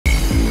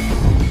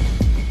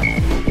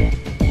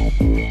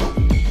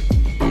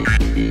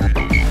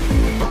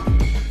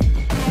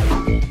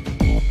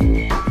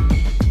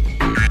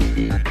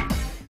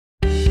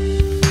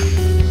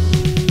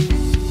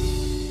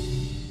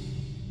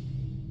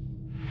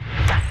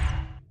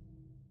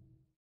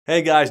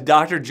Hey guys,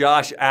 Dr.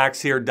 Josh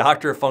Axe here,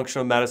 Doctor of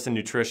Functional Medicine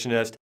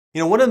Nutritionist.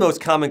 One of the most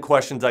common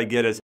questions I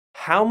get is,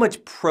 how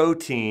much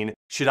protein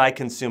should I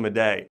consume a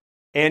day?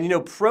 And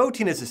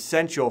protein is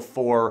essential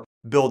for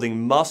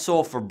building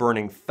muscle, for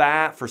burning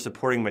fat, for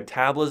supporting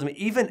metabolism,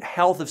 even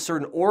health of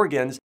certain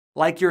organs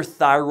like your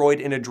thyroid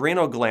and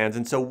adrenal glands.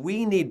 And so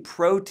we need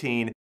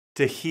protein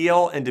to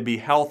heal and to be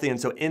healthy. And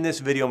so in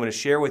this video, I'm going to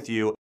share with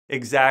you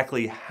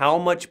exactly how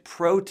much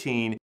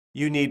protein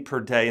you need per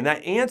day. And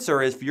that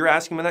answer is, if you're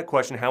asking me that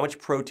question, how much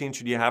protein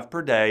should you have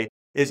per day,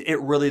 is it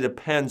really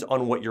depends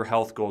on what your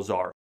health goals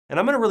are. And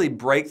I'm going to really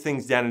break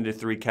things down into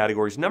three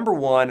categories. Number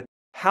one,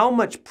 how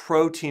much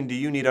protein do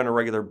you need on a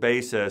regular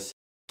basis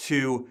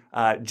to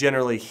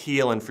generally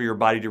heal and for your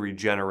body to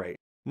regenerate?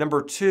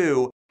 Number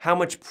two, how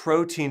much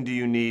protein do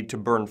you need to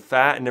burn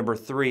fat? And number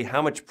three,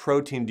 how much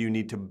protein do you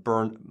need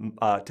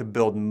to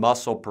build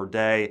muscle per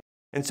day?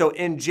 And so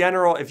in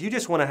general, if you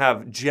just want to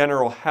have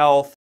general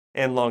health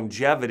and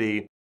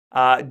longevity,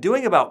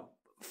 doing about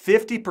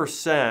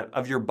 50%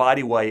 of your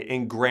body weight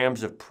in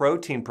grams of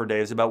protein per day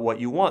is about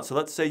what you want. So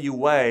let's say you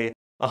weigh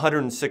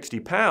 160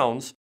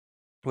 pounds.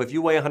 Well, if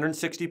you weigh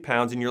 160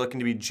 pounds and you're looking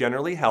to be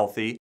generally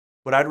healthy,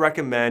 what I'd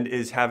recommend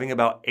is having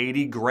about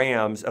 80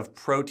 grams of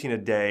protein a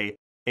day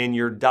in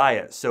your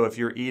diet. So if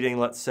you're eating,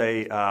 let's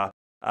say,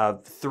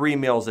 3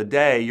 meals a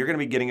day, you're going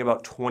to be getting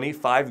about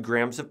 25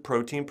 grams of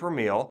protein per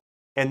meal.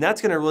 And that's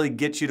going to really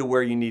get you to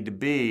where you need to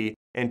be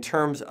in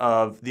terms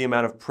of the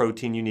amount of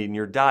protein you need in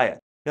your diet.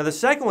 Now, the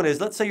second one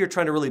is, let's say you're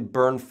trying to really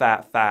burn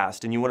fat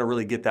fast and you want to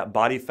really get that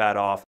body fat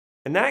off.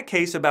 In that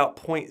case, about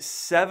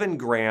 0.7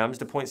 grams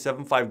to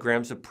 0.75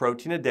 grams of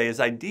protein a day is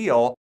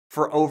ideal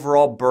for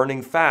overall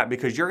burning fat,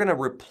 because you're going to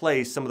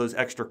replace some of those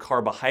extra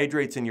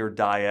carbohydrates in your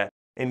diet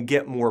and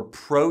get more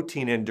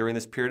protein in during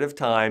this period of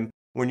time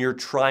when you're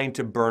trying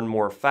to burn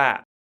more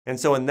fat. And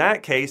so in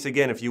that case,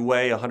 again, if you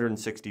weigh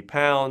 160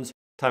 pounds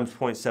times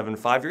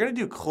 0.75, you're going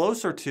to do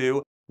closer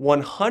to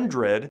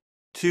 100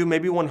 to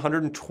maybe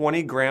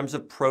 120 grams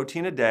of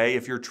protein a day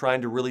if you're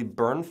trying to really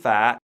burn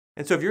fat.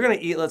 And so if you're going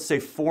to eat, let's say,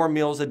 4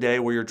 meals a day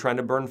where you're trying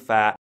to burn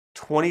fat,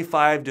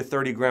 25 to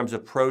 30 grams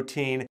of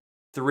protein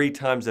 3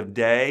 times a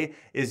day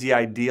is the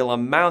ideal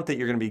amount that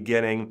you're going to be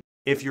getting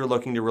if you're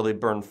looking to really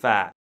burn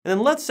fat. And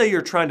then let's say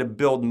you're trying to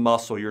build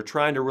muscle. You're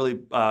trying to really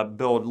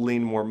build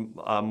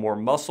more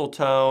muscle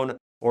tone,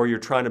 or you're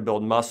trying to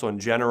build muscle in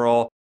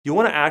general. You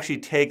want to actually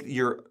take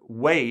your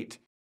weight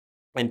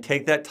and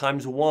take that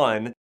times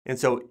 1, and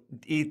so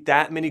eat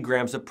that many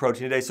grams of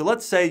protein a day. So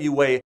let's say you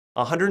weigh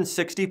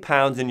 160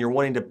 pounds and you're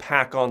wanting to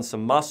pack on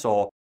some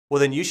muscle. Well,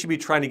 then you should be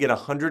trying to get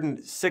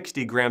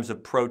 160 grams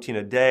of protein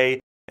a day.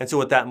 And so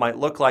what that might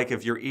look like,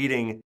 if you're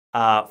eating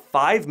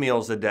 5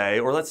 meals a day,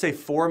 or let's say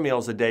 4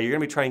 meals a day, you're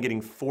going to be trying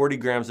getting 40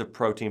 grams of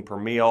protein per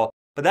meal.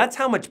 But that's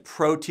how much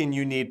protein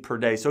you need per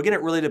day. So again,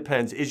 it really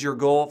depends. Is your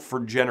goal for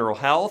general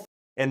health?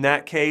 In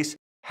that case,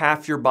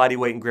 half your body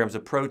weight in grams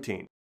of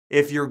protein.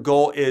 If your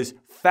goal is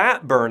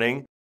fat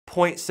burning,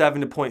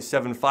 0.7 to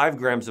 0.75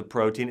 grams of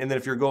protein. And then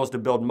if your goal is to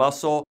build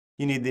muscle,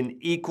 you need an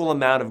equal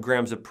amount of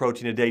grams of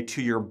protein a day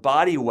to your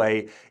body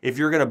weight if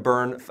you're going to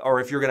burn, or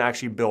if you're going to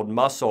actually build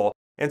muscle.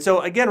 And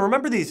so again,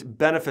 remember these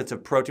benefits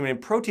of protein.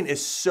 And protein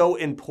is so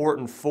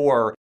important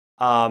for,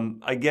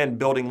 again,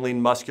 building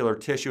lean muscular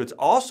tissue. It's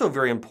also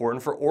very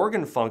important for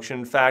organ function.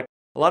 In fact,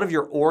 a lot of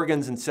your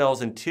organs and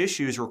cells and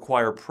tissues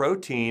require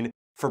protein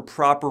for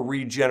proper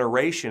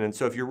regeneration. And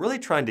so if you're really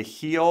trying to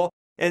heal,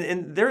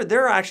 and there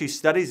are actually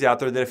studies out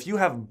there that if you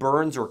have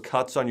burns or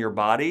cuts on your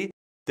body,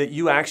 that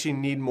you actually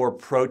need more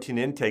protein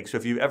intake. So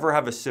if you ever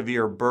have a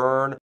severe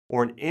burn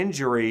or an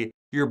injury,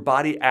 your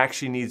body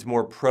actually needs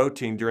more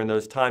protein during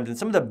those times. And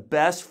some of the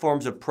best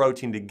forms of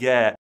protein to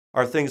get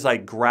are things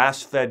like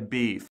grass-fed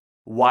beef,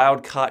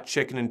 wild-caught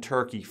chicken and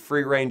turkey,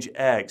 free-range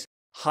eggs,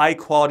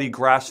 high-quality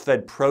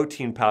grass-fed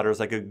protein powders,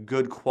 like a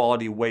good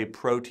quality whey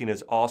protein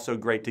is also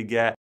great to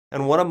get.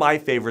 And one of my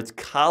favorites,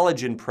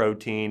 collagen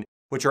protein,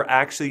 which are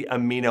actually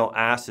amino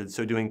acids.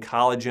 So doing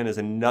collagen is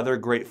another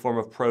great form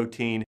of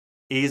protein,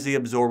 easily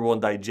absorbable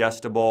and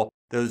digestible.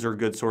 Those are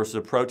good sources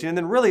of protein. And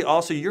then really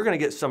also, you're going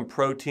to get some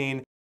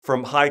protein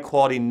from high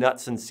quality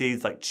nuts and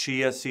seeds like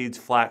chia seeds,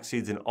 flax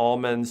seeds, and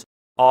almonds.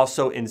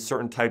 Also in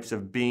certain types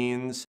of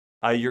beans,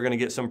 you're going to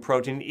get some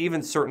protein.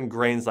 Even certain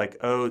grains like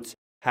oats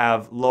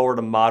have lower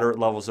to moderate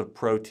levels of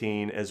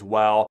protein as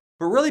well.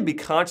 But really be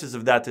conscious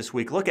of that this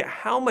week. Look at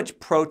how much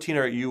protein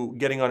are you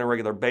getting on a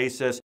regular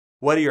basis.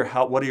 What are your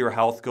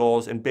health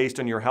goals? And based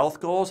on your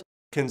health goals,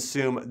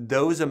 consume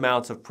those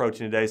amounts of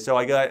protein a day. So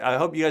I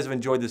hope you guys have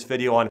enjoyed this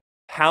video on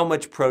how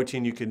much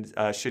protein you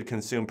should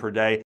consume per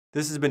day.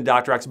 This has been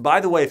Dr. Axe. By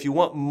the way, if you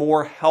want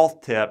more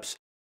health tips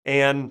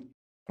and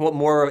want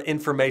more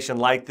information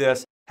like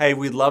this, hey,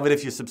 we'd love it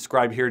if you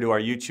subscribe here to our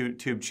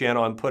YouTube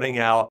channel. I'm putting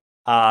out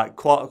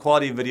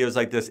quality videos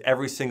like this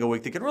every single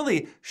week that can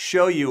really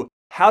show you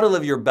how to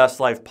live your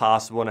best life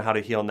possible and how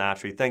to heal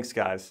naturally. Thanks,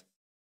 guys.